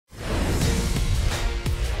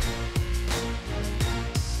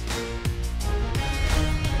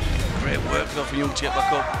Morozov for Young Chamber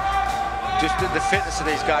Cup. Just the fitness of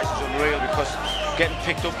these guys is unreal, because getting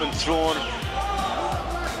picked up and thrown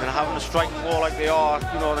and having a striking wall like they are,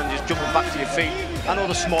 you know, and just jumping back to your feet. I know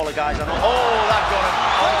the smaller guys, I know. Oh, that got him.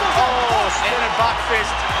 Oh, spinning back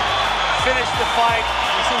fist. Finished the fight.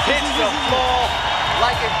 Hits the floor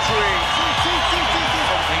like a tree.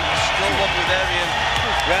 He was still up with Arian.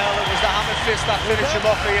 Well, it was the hammer fist that finished him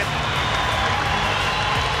off, Ian.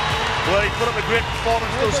 Well, he put up a great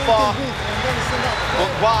performance thus far.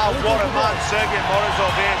 But wow, what a man Sergey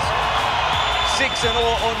Morozov is. 6-0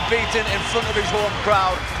 unbeaten in front of his home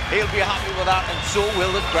crowd. He'll be happy with that, and so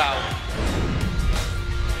will the crowd.